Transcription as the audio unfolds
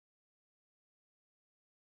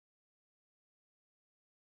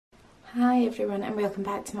Hi everyone and welcome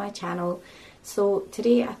back to my channel. So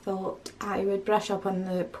today I thought I would brush up on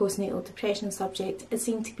the postnatal depression subject. It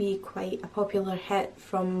seemed to be quite a popular hit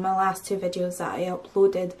from my last two videos that I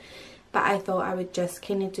uploaded, but I thought I would just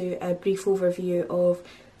kind of do a brief overview of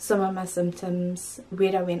some of my symptoms,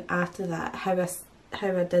 where I went after that, how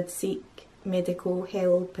I did seek medical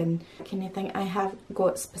help and kind of thing. I have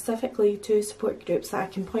got specifically 2 support groups that I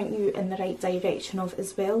can point you in the right direction of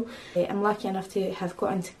as well. I'm lucky enough to have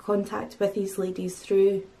got into contact with these ladies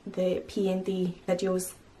through the PND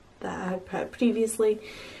videos that I had put previously,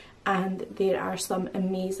 and there are some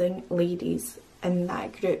amazing ladies in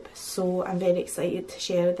that group, so I'm very excited to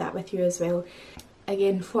share that with you as well.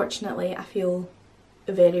 Again, fortunately I feel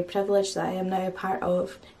very privileged that I am now a part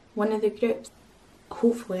of one of the groups.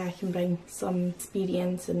 Hopefully I can bring some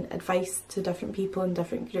experience and advice to different people in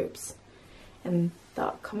different groups in the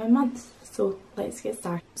upcoming months. So let's get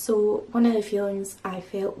started. So one of the feelings I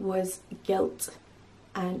felt was guilt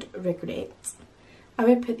and regret. I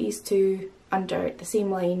would put these two under the same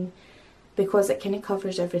line because it kind of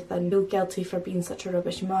covers everything. I feel guilty for being such a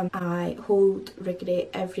rubbish mum. I hold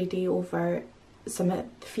regret every day over some of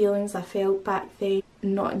the feelings I felt back then,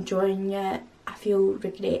 not enjoying it. I feel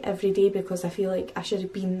regret every day because I feel like I should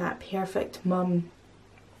have been that perfect mum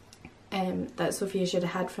that Sophia should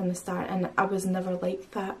have had from the start, and I was never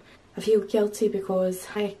like that. I feel guilty because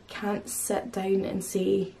I can't sit down and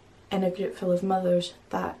say in a group full of mothers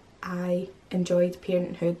that I enjoyed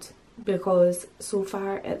parenthood, because so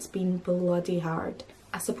far it's been bloody hard.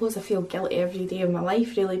 I suppose I feel guilty every day of my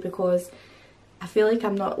life really because I feel like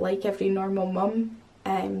I'm not like every normal mum.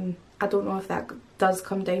 I don't know if that does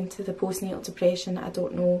come down to the postnatal depression. I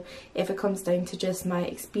don't know if it comes down to just my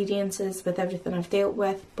experiences with everything I've dealt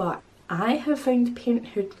with, but I have found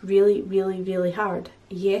parenthood really hard.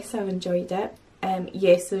 Yes, I've enjoyed it.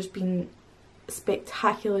 Yes, there's been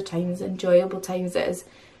spectacular times, enjoyable times. It is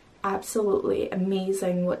absolutely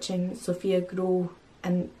amazing watching Sophia grow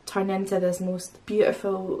and turn into this most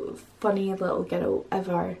beautiful, funny little girl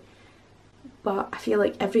ever. But I feel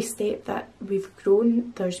like every step that we've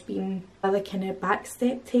grown, there's been a kind of back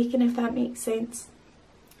step taken, if that makes sense.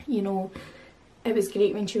 You know, it was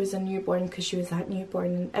great when she was a newborn because she was that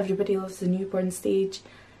newborn and everybody loves the newborn stage.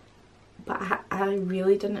 But I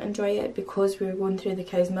really didn't enjoy it because we were going through the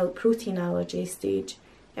cow's milk protein allergy stage.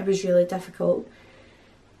 It was really difficult.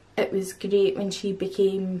 It was great when she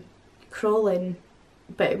became crawling,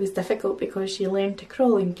 but it was difficult because she learned to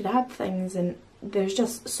crawl and grab things, and there's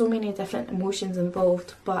just so many different emotions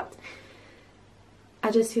involved. But I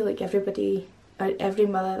just feel like everybody, or every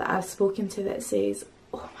mother that I've spoken to that says,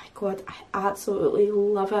 oh my god, I absolutely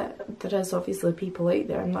love it. There is obviously people out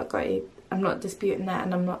there, I'm not disputing that,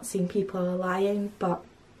 and I'm not saying people are lying, but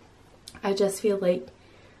I just feel like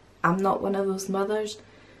I'm not one of those mothers.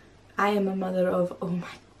 I am a mother of, oh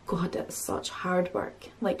my god, it's such hard work.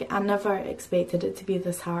 Like, I never expected it to be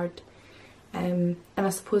this hard. And I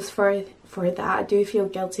suppose for that I do feel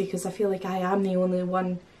guilty because I feel like I am the only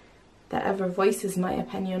one that ever voices my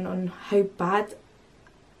opinion on how bad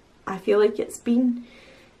I feel like it's been.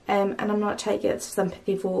 And I'm not trying to get a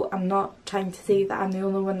sympathy vote. I'm not trying to say that I'm the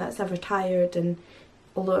only one that's ever tired, and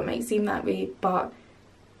although it might seem that way, but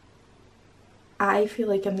I feel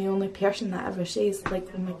like I'm the only person that ever says like,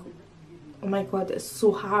 oh my god, it's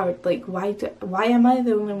so hard. Like, why am I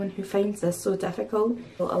the only one who finds this so difficult?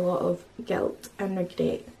 A lot of guilt and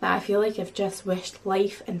regret that I feel like I've just wished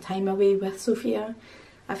life and time away with Sophia.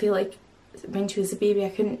 I feel like when she was a baby I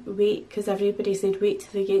couldn't wait because everybody said wait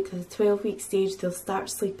till they get to the 12-week stage, they'll start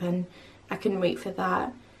sleeping. I couldn't wait for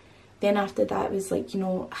that. Then after that it was like, you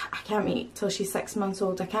know, I can't wait till she's 6 months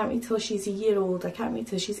old, I can't wait till she's a year old, I can't wait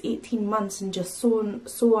till she's 18 months, and just so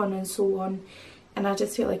on and so on. And I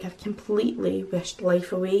just feel like I've completely wished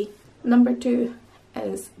life away. Number 2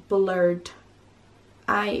 is blurred.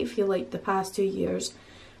 I feel like the past 2 years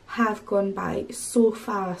have gone by so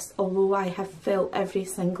fast, although I have felt every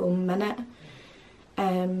single minute.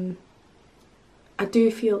 I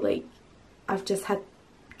do feel like I've just had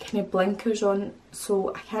kind of blinkers on,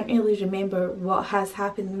 so I can't really remember what has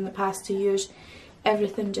happened in the past 2 years.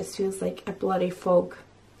 Everything just feels like a blurry fog.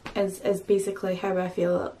 Is basically how I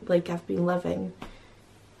feel like I've been living.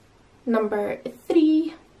 Number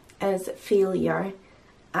 3 is failure.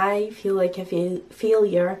 I feel like a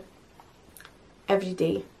failure every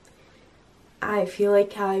day. I feel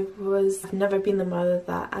like I've never been the mother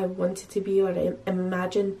that I wanted to be or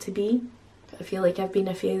imagined to be. I feel like I've been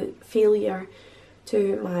a failure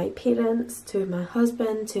to my parents, to my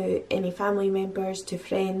husband, to any family members, to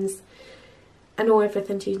friends. I know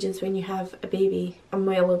everything changes when you have a baby, I'm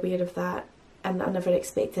well aware of that, and I never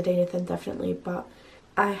expected anything differently, but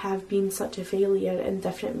I have been such a failure in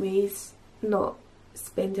different ways, not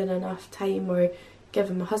spending enough time or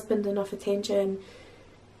giving my husband enough attention.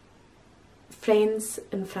 Friends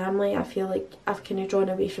and family, I feel like I've kind of drawn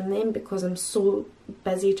away from them because I'm so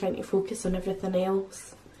busy trying to focus on everything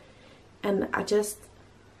else. And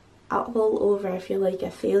all over, I feel like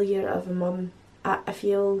a failure of a mum. I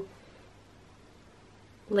feel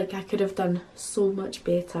like I could have done so much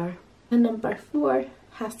better. And number 4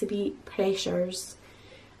 has to be pressures.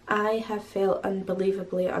 I have felt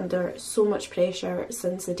unbelievably under so much pressure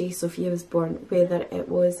since the day Sophia was born, whether it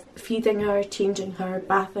was feeding her, changing her,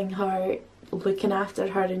 bathing her, looking after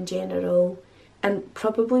her in general. And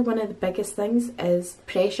probably one of the biggest things is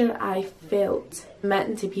pressure I felt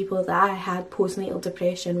admitting to people that I had postnatal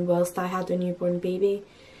depression whilst I had a newborn baby.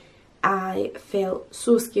 I felt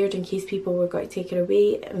so scared in case people were going to take her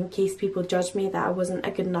away, in case people judged me that I wasn't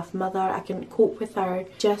a good enough mother, I couldn't cope with her.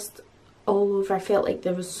 Just all over, I felt like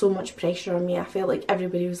there was so much pressure on me. I felt like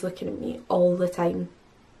everybody was looking at me all the time,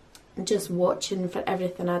 just watching for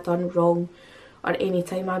everything I'd done wrong or any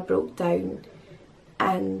time I broke down.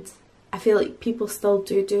 And I feel like people still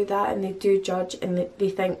do that, and they do judge, and they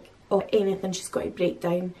think, oh, anything she's got to break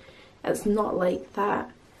down. It's not like that.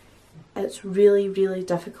 It's really, really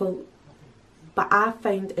difficult. But I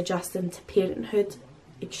found adjusting to parenthood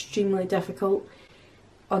extremely difficult,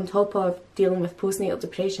 on top of dealing with postnatal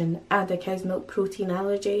depression and a cow's milk protein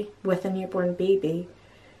allergy with a newborn baby.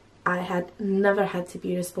 I had never had to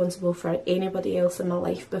be responsible for anybody else in my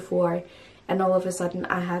life before, and all of a sudden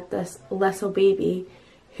I had this little baby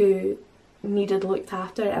who needed looked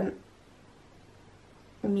after, and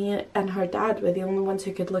me and her dad were the only ones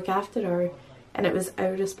who could look after her, and it was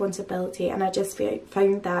our responsibility. And I just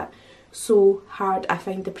found that so hard. I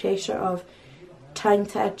found the pressure of trying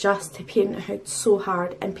to adjust to parenthood so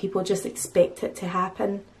hard, and people just expect it to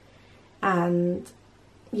happen. And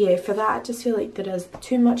yeah, for that I just feel like there is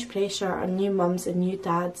too much pressure on new mums and new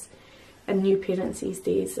dads and new parents these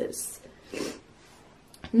days.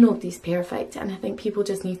 Nobody's perfect, and I think people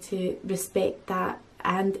just need to respect that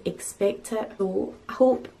and expect it. So I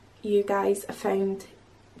hope you guys found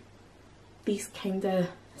these kind of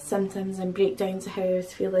symptoms and breakdowns of how I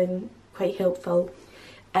was feeling quite helpful.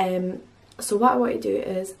 So what I want to do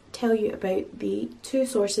is tell you about the 2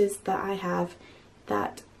 sources that I have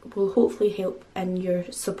that will hopefully help in your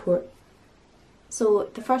support. So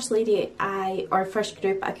the first first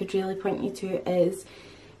group I could really point you to is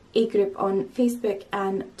a group on Facebook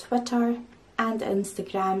and Twitter and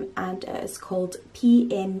Instagram, and it is called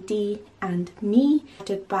PND and Me,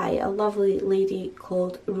 started by a lovely lady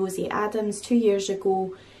called Rosie Adams 2 years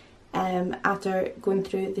ago, after going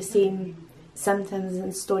through the same symptoms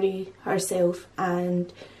and story herself,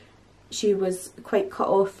 and she was quite cut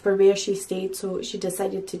off for where she stayed, so she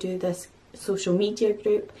decided to do this social media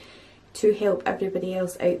group to help everybody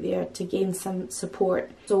else out there to gain some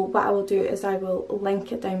support. So what I will do is I will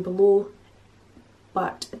link it down below,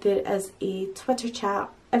 but there is a Twitter chat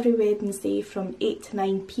every Wednesday from 8 to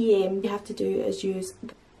 9 PM. All you have to do is use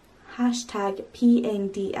hashtag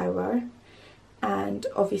PND hour, and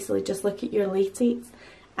obviously just look at your latest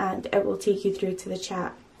and it will take you through to the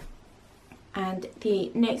chat. And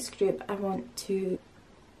the next group I want to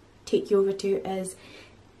take you over to is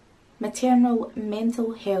Maternal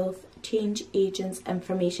Mental Health Change Agents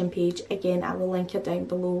information page. Again, I will link it down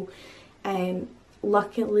below.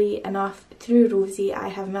 Luckily enough, through Rosie, I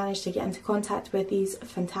have managed to get into contact with these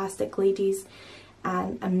fantastic ladies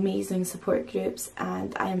and amazing support groups,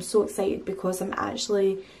 and I am so excited because I'm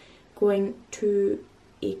actually going to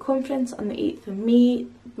a conference on the 8th of May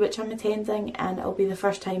which I'm attending, and it'll be the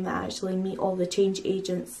first time that I actually meet all the change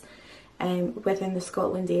agents within the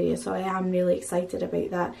Scotland area, so I am really excited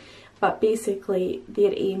about that. But basically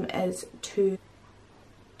their aim is to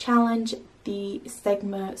challenge the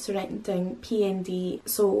stigma surrounding PND.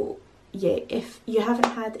 So yeah, if you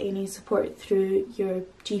haven't had any support through your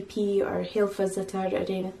GP or health visitor or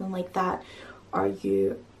anything like that, or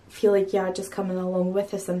you feel like you are just coming along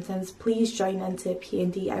with the symptoms, please join into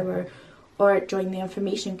PND Hour or join the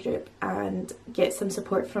information group and get some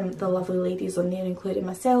support from the lovely ladies on there, including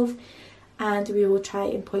myself, and we will try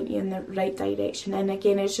and point you in the right direction. And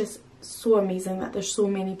again, it's just so amazing that there's so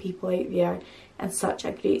many people out there and such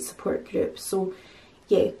a great support group. So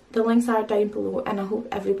yeah, the links are down below, and I hope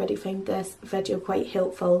everybody found this video quite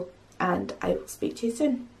helpful, and I will speak to you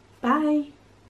soon. Bye!